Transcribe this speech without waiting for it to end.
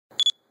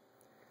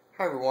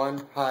Hi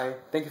everyone, hi.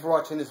 Thank you for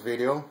watching this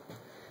video.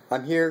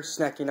 I'm here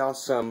snacking on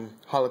some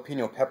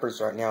jalapeno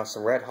peppers right now,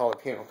 some red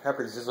jalapeno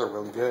peppers. These are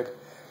really good.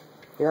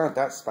 They aren't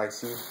that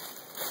spicy.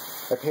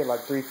 I paid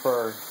like $3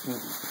 for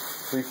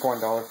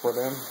 $1 for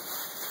them.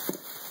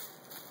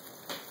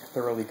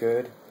 They're really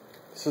good.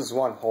 This is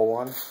one whole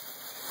one.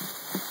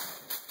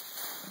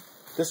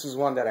 This is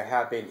one that I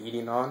have been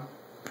eating on.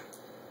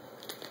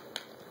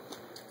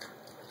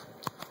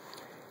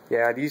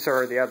 Yeah, these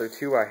are the other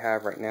two I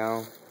have right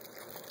now.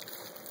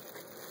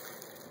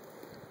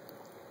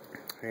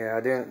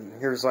 Yeah,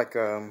 here's like,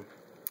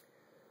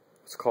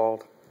 what's it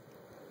called?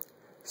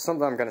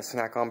 Something I'm gonna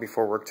snack on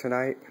before work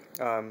tonight.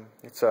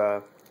 It's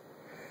a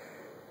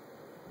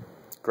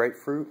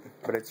grapefruit,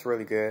 but it's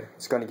really good.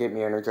 It's gonna get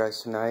me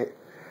energized tonight.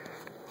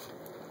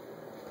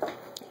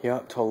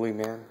 Yep, totally,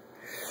 man.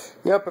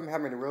 Yep, I'm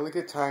having a really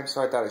good time,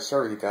 so I thought I'd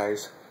share with you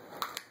guys.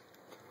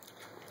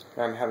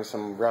 I'm having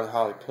some red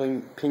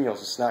jalapenos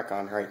to snack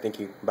on. Alright, thank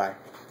you. Bye.